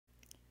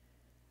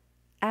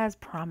as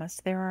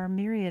promised, there are a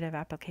myriad of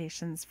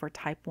applications for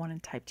type 1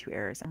 and type 2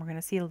 errors, and we're going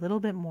to see a little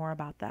bit more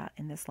about that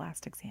in this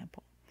last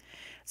example.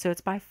 So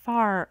it's by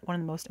far one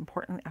of the most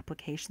important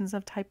applications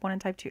of type 1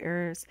 and type 2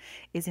 errors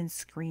is in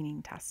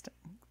screening testing.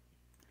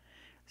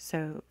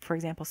 So, for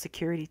example,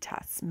 security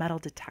tests, metal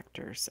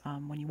detectors,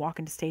 when you walk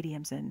into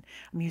stadiums and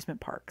amusement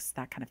parks,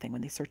 that kind of thing,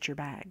 when they search your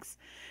bags.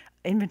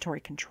 Inventory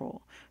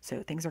control,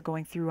 so things are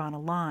going through on a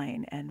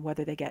line and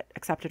whether they get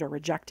accepted or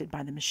rejected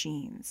by the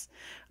machines.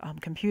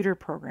 Computer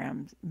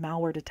programs,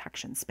 malware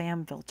detection,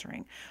 spam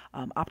filtering,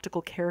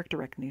 optical character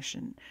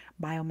recognition,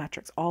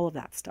 biometrics, all of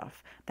that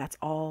stuff.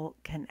 All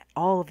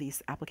of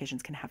these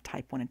applications can have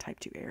type 1 and type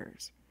 2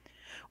 errors.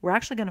 We're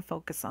actually going to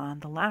focus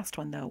on the last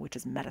one, though, which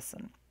is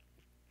medicine.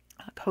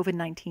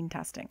 COVID-19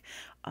 testing,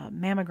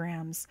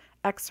 mammograms,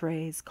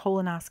 x-rays,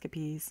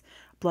 colonoscopies,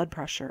 blood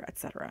pressure,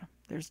 etc.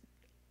 There's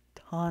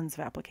tons of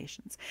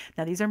applications.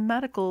 Now, these are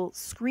medical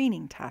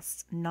screening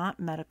tests,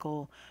 not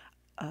medical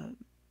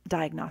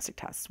diagnostic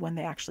tests when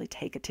they actually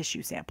take a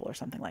tissue sample or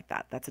something like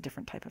that. That's a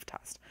different type of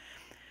test.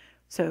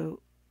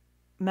 So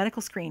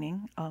medical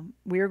screening,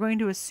 we are going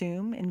to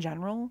assume in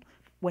general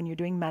when you're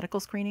doing medical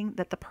screening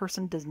that the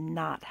person does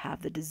not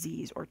have the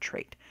disease or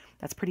trait.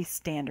 That's a pretty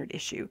standard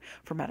issue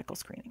for medical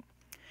screening.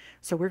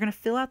 So we're going to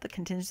fill out the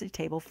contingency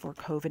table for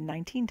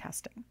COVID-19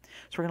 testing.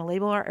 So we're going to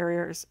label our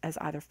errors as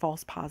either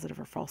false positive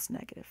or false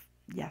negative.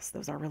 Yes,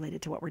 those are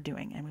related to what we're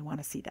doing, and we want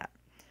to see that.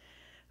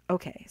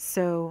 Okay,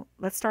 so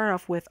let's start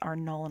off with our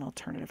null and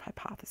alternative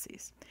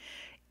hypotheses.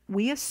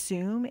 We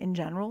assume in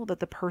general that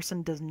the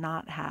person does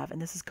not have,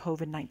 and this is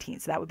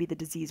COVID-19, so that would be the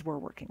disease we're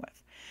working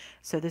with.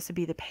 So this would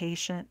be the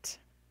patient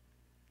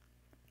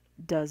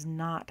does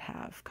not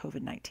have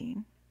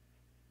COVID-19.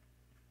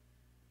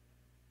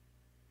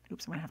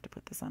 Oops, I'm going to have to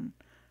put this on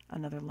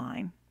another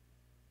line.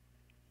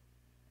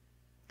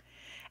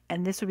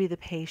 And this would be the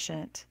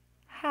patient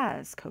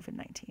has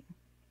COVID-19.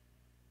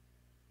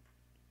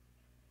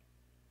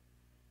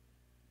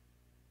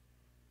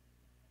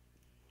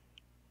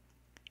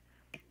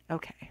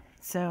 Okay,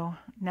 so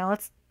now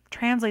let's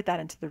translate that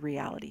into the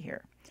reality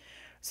here.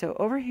 So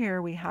over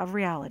here we have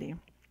reality.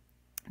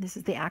 This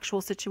is the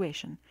actual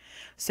situation.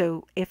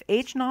 So if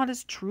H naught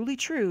is truly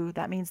true,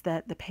 that means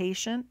that the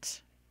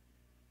patient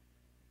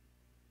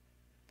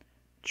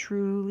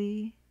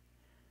truly,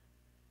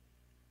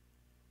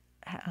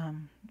 I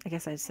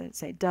guess I'd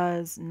say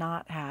does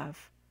not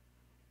have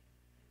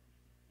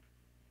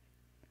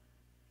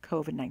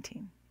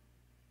COVID-19.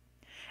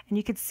 And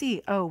you could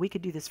see, oh, we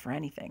could do this for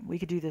anything. We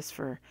could do this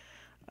for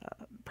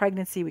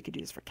pregnancy. We could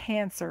do this for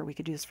cancer. We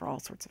could do this for all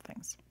sorts of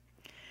things.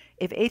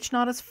 If H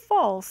naught is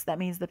false, that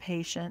means the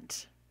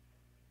patient,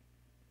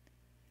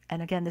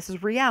 and again, this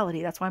is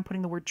reality. That's why I'm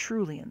putting the word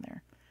truly in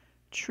there.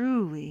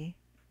 Truly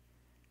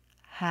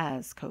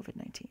has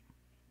COVID-19.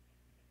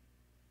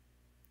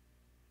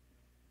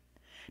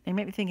 Now you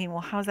might be thinking,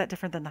 well, how is that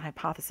different than the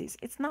hypotheses?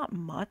 It's not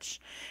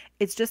much.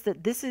 It's just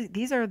that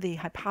these are the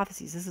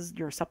hypotheses. This is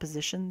your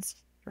suppositions,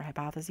 your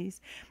hypotheses.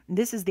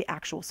 This is the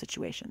actual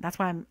situation. That's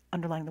why I'm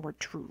underlining the word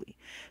truly.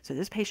 So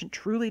this patient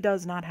truly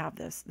does not have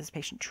this. This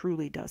patient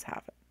truly does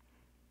have it.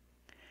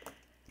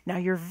 Now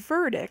your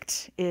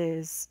verdict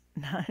is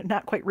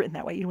not quite written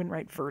that way. You wouldn't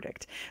write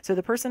verdict. So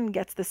the person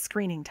gets the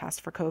screening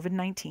test for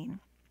COVID-19,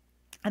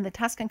 and the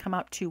test can come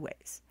out two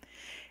ways.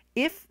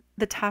 If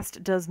the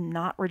test does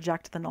not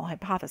reject the null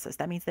hypothesis,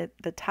 that means that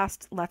the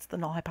test lets the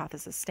null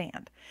hypothesis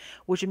stand,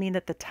 which would mean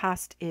that the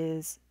test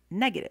is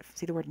negative.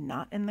 See the word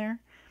not in there?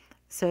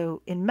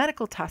 So in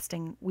medical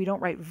testing, we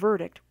don't write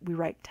verdict, we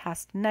write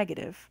test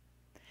negative.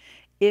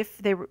 If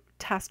the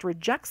test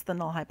rejects the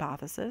null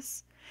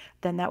hypothesis,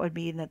 then that would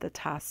mean that the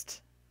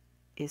test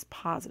is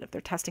positive.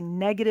 They're testing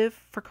negative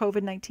for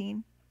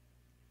COVID-19.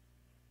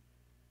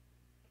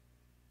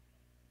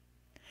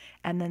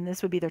 And then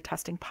this would be they're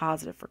testing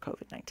positive for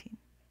COVID-19.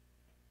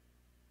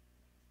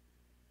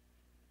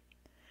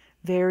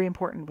 Very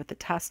important with the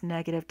test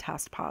negative,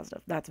 test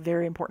positive. That's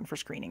very important for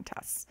screening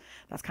tests.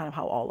 That's kind of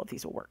how all of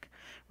these will work,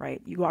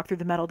 right? You walk through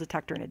the metal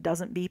detector and it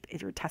doesn't beep,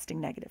 you're testing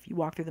negative. You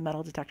walk through the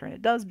metal detector and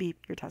it does beep,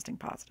 you're testing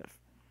positive.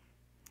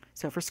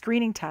 So for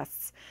screening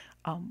tests,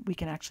 we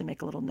can actually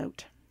make a little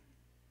note.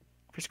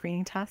 For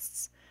screening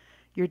tests,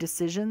 your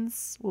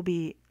decisions will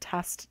be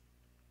test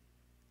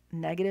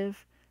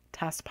negative,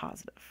 test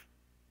positive.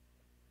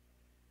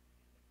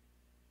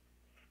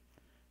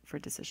 For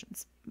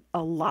decisions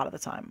a lot of the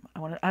time.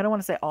 I don't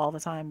want to say all the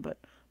time, but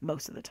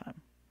most of the time.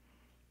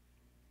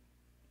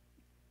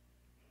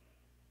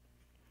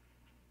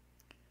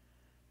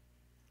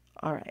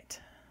 All right.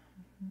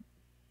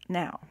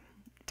 Now,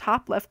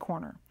 top left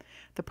corner.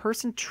 The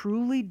person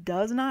truly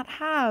does not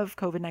have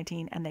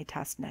COVID-19 and they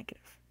test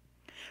negative.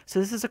 So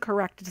this is a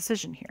correct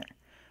decision here.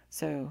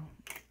 So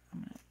I'm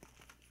going to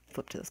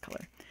flip to this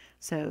color.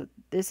 So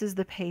this is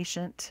the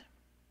patient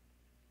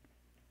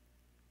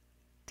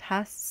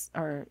tests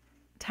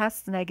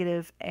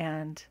negative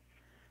and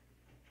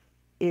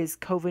is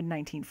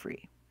COVID-19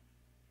 free.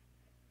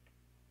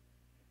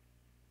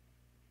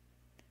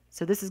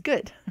 So this is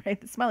good, right?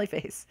 The smiley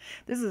face.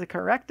 This is a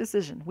correct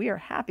decision. We are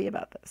happy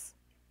about this.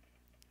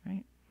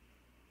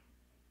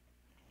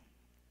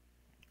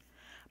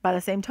 By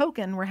the same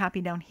token, we're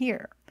happy down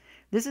here.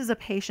 This is a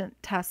patient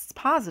tests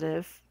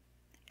positive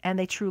and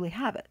they truly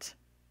have it.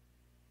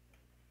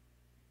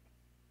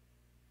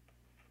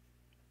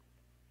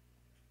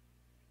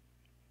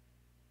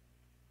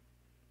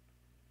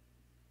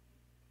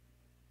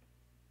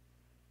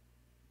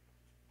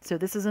 So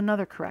this is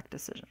another correct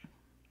decision.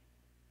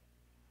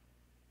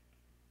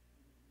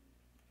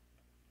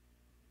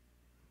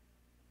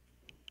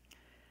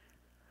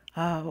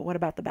 But what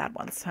about the bad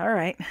ones? All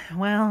right,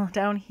 well,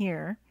 down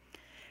here,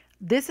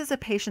 this is a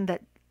patient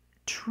that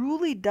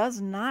truly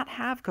does not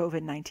have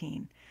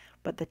COVID-19,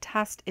 but the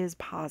test is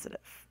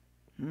positive.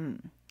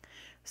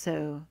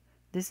 So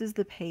this is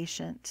the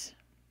patient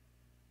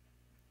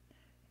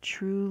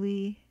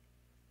truly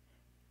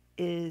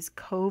is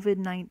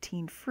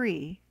COVID-19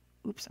 free.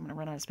 Oops, I'm going to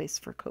run out of space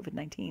for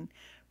COVID-19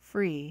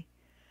 free,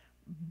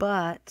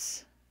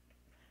 but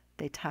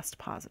they test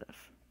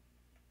positive.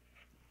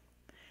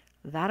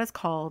 That is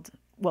called,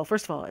 well,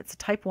 first of all, it's a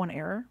type 1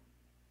 error.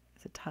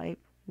 It's a type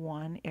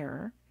 1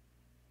 error.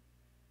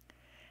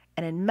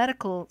 And in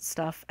medical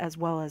stuff, as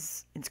well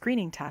as in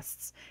screening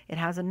tests, it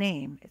has a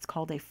name. It's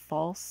called a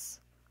false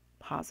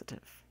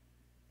positive.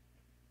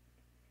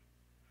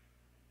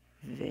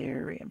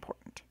 Very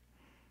important.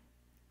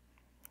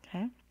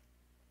 Okay.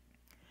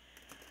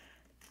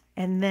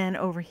 And then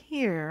over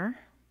here,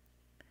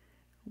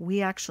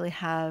 we actually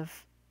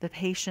have the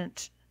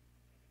patient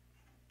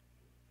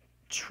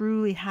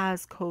truly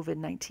has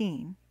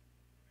COVID-19.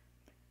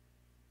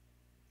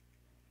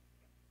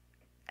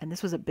 And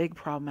this was a big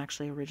problem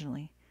actually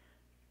originally,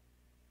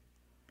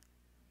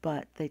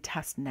 but they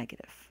test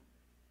negative.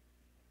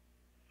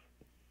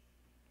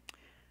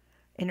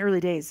 In early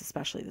days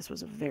especially, this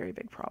was a very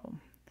big problem.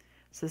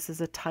 So this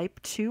is a type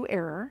 2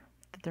 error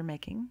that they're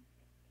making.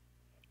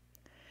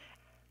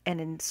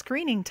 And in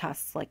screening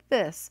tests like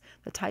this,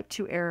 the type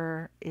 2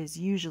 error is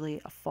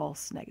usually a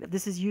false negative.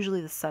 This is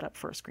usually the setup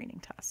for a screening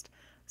test.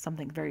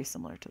 Something very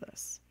similar to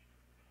this.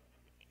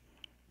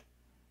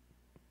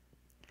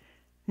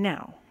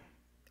 Now,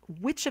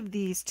 which of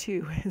these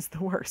two is the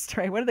worst,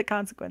 right? What are the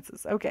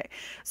consequences? Okay,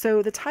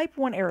 so the type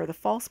 1 error, the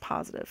false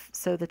positive.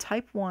 So the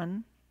type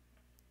 1,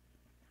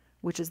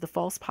 which is the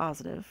false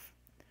positive,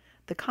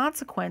 the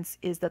consequence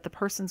is that the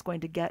person's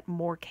going to get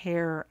more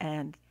care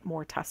and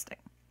more testing.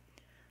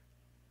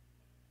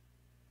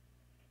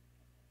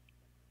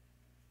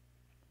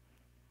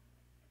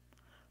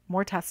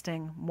 More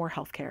testing, more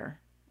healthcare,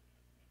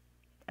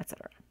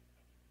 etc.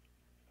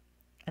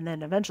 And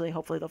then eventually,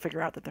 hopefully, they'll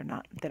figure out that they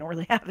don't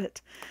really have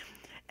it.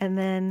 And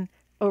then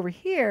over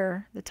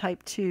here, the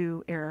type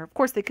 2 error, of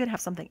course, they could have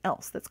something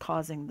else that's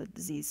causing the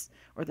disease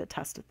or the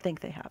test to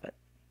think they have it.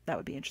 That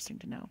would be interesting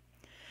to know.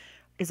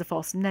 Is a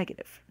false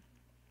negative.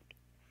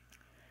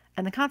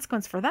 And the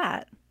consequence for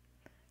that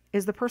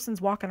is the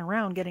person's walking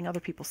around getting other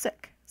people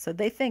sick. So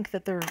they think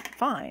that they're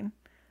fine,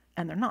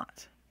 and they're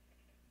not.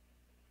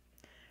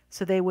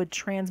 So they would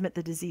transmit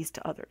the disease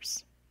to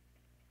others.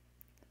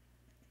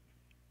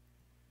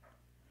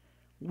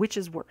 Which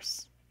is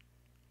worse?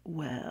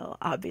 Well,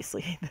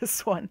 obviously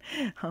this one.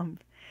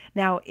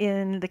 Now,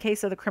 in the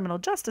case of the criminal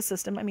justice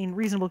system, I mean,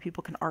 reasonable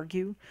people can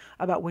argue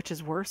about which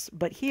is worse,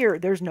 but here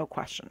there's no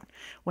question.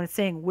 When it's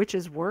saying which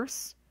is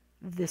worse,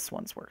 this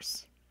one's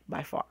worse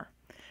by far.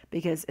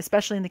 Because,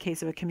 especially in the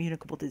case of a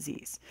communicable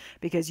disease,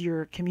 because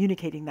you're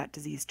communicating that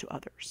disease to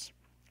others,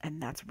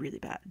 and that's really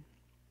bad.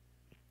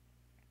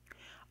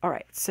 All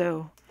right,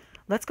 so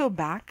let's go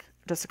back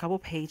just a couple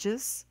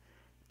pages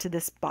to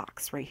this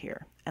box right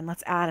here, and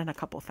let's add in a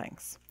couple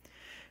things.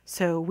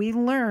 So we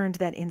learned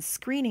that in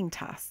screening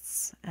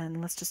tests,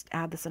 and let's just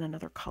add this in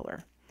another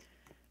color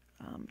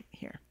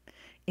here.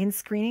 In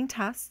screening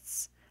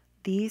tests,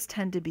 these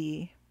tend to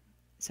be,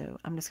 so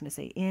I'm just going to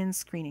say in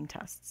screening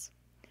tests.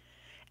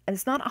 And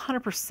it's not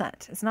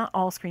 100%. It's not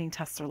all screening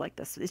tests are like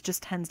this. It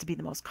just tends to be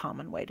the most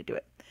common way to do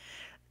it.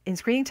 In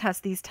screening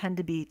tests, these tend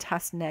to be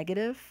test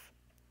negative,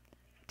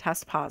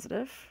 test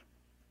positive.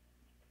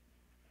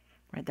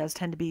 Right, those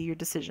tend to be your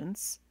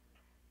decisions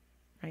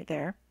right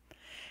there.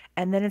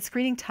 And then in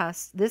screening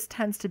tests, this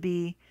tends to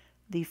be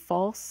the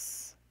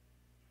false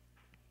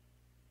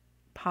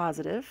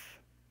positive,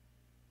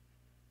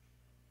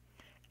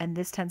 and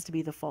this tends to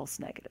be the false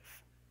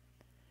negative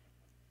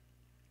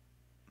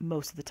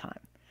most of the time.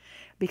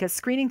 Because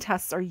screening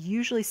tests are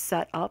usually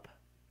set up,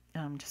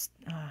 I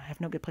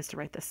have no good place to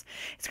write this.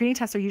 Screening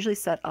tests are usually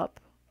set up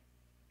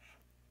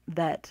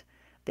that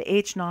the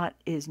H0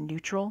 is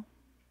neutral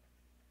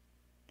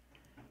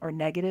or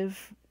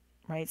negative,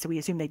 right? So we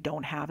assume they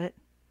don't have it,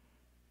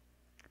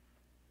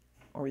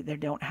 or they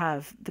don't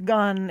have the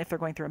gun if they're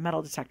going through a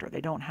metal detector. They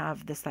don't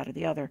have this, that, or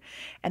the other.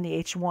 And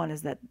the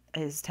H1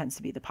 tends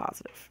to be the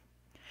positive.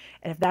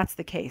 And if that's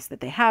the case, that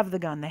they have the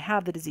gun, they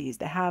have the disease,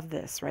 they have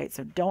this, right?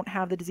 So don't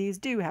have the disease,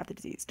 do have the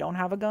disease. Don't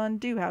have a gun,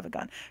 do have a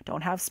gun.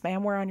 Don't have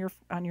spamware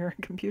on your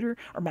computer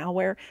or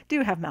malware,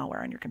 do have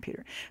malware on your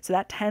computer. So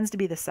that tends to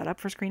be the setup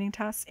for screening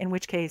tests, in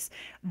which case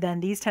then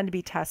these tend to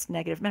be test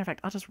negative. Matter of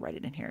fact, I'll just write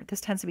it in here. This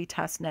tends to be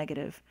test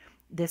negative.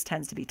 This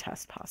tends to be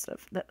test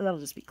positive. That'll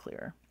just be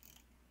clearer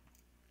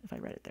if I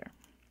write it there.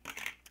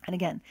 And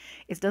again,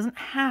 it doesn't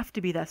have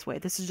to be this way.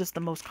 This is just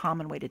the most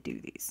common way to do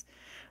these.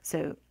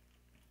 So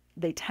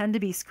they tend to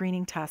be,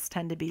 screening tests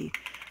tend to be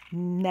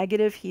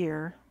negative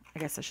here. I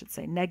guess I should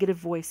say negative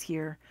voice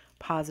here,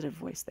 positive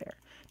voice there.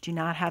 Do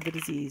not have the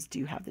disease,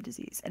 do have the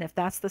disease. And if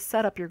that's the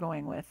setup you're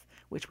going with,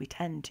 which we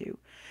tend to,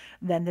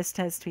 then this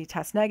tends to be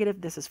test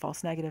negative, this is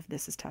false negative,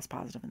 this is test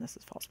positive, and this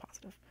is false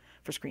positive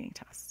for screening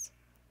tests.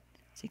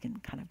 So you can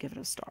kind of give it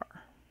a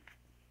star.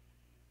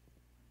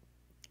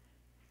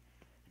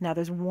 Now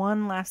there's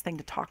one last thing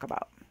to talk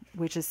about,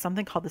 which is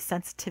something called the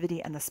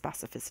sensitivity and the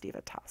specificity of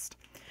a test.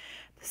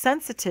 The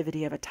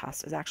sensitivity of a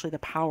test is actually the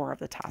power of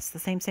the test, the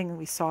same thing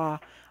we saw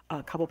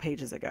a couple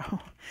pages ago,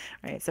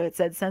 right? So it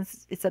said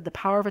the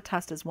power of a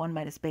test is 1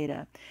 minus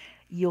beta.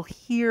 You'll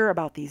hear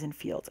about these in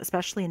fields,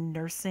 especially in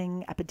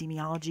nursing,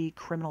 epidemiology,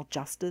 criminal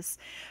justice.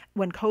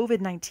 When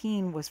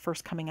COVID-19 was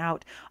first coming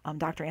out,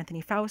 Dr.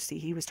 Anthony Fauci,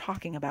 he was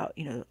talking about,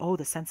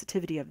 the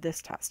sensitivity of this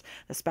test,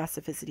 the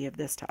specificity of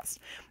this test.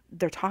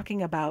 They're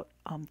talking about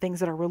things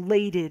that are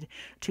related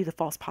to the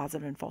false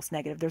positive and false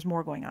negative. There's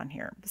more going on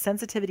here.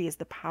 Sensitivity is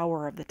the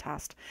power of the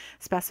test.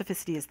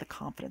 Specificity is the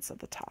confidence of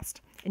the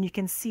test. And you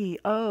can see,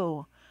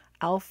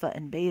 alpha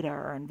and beta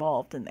are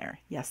involved in there.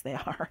 Yes, they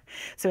are.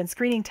 So in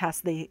screening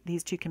tests,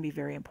 these two can be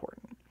very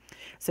important.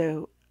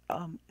 So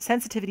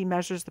sensitivity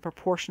measures the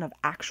proportion of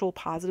actual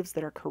positives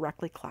that are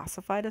correctly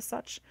classified as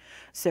such.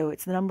 So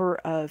it's the number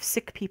of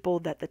sick people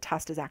that the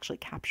test is actually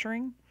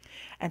capturing.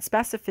 And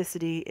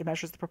specificity, it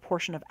measures the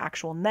proportion of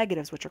actual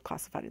negatives which are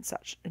classified as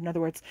such. In other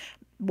words,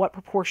 what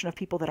proportion of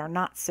people that are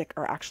not sick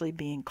are actually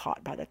being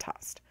caught by the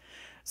test.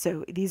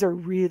 So these are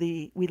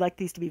really, we like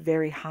these to be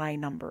very high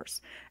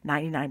numbers,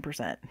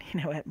 99%,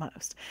 at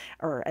most,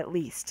 or at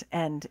least.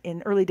 And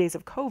in early days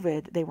of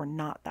COVID, they were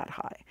not that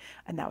high.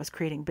 And that was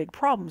creating big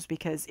problems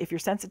because if your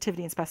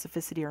sensitivity and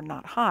specificity are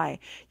not high,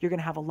 you're going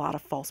to have a lot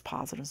of false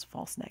positives,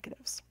 false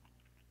negatives.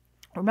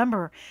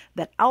 Remember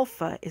that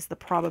alpha is the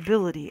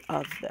probability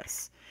of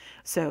this.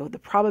 So the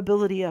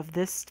probability of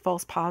this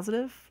false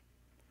positive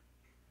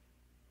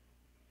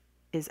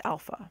is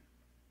alpha.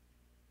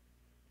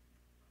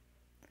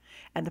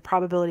 And the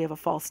probability of a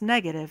false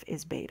negative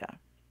is beta.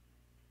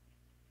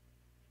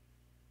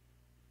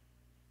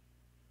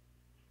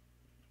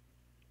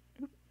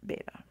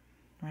 Beta,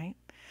 right?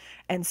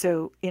 And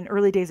so in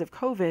early days of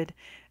COVID,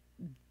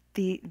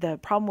 the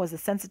problem was the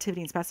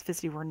sensitivity and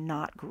specificity were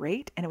not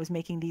great, and it was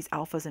making these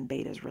alphas and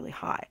betas really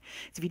high.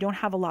 So if you don't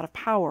have a lot of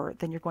power,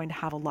 then you're going to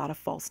have a lot of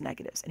false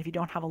negatives. And if you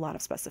don't have a lot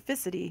of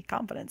specificity,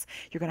 confidence,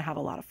 you're going to have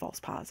a lot of false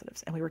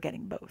positives. And we were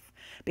getting both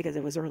because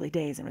it was early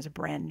days and it was a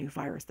brand new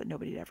virus that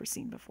nobody had ever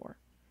seen before.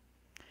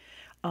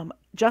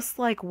 Just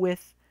like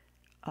with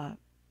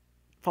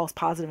false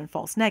positive and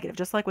false negative,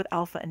 just like with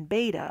alpha and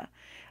beta,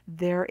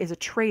 there is a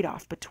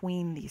trade-off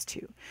between these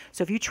two.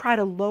 So if you try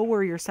to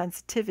lower your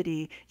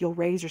sensitivity, you'll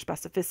raise your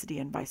specificity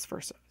and vice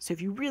versa. So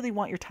if you really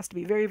want your test to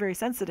be very, very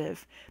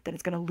sensitive, then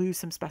it's going to lose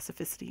some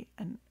specificity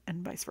and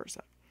vice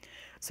versa.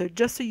 So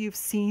just so you've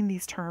seen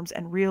these terms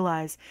and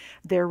realize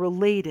they're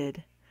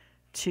related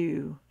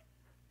to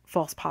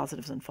false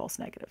positives and false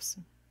negatives.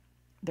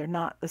 They're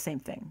not the same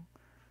thing,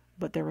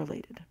 but they're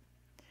related.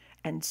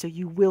 And so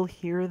you will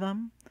hear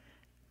them.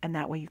 And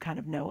that way you kind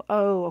of know,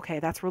 oh, okay,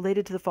 that's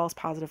related to the false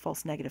positive,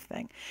 false negative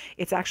thing.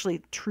 It's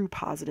actually true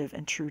positive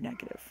and true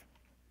negative.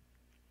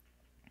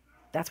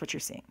 That's what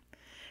you're seeing.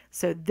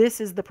 So this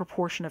is the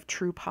proportion of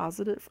true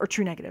positive or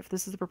true negative.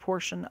 This is the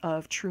proportion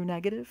of true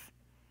negative,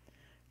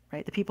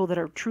 right? The people that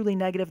are truly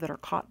negative that are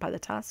caught by the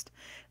test.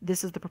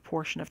 This is the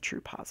proportion of true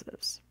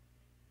positives.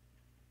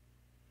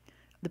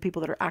 The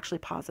people that are actually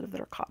positive that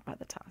are caught by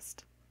the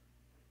test.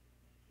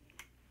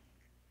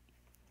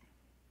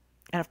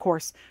 And of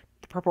course,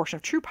 the proportion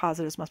of true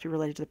positives must be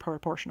related to the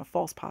proportion of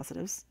false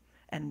positives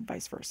and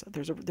vice versa.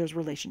 There's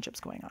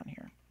relationships going on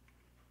here.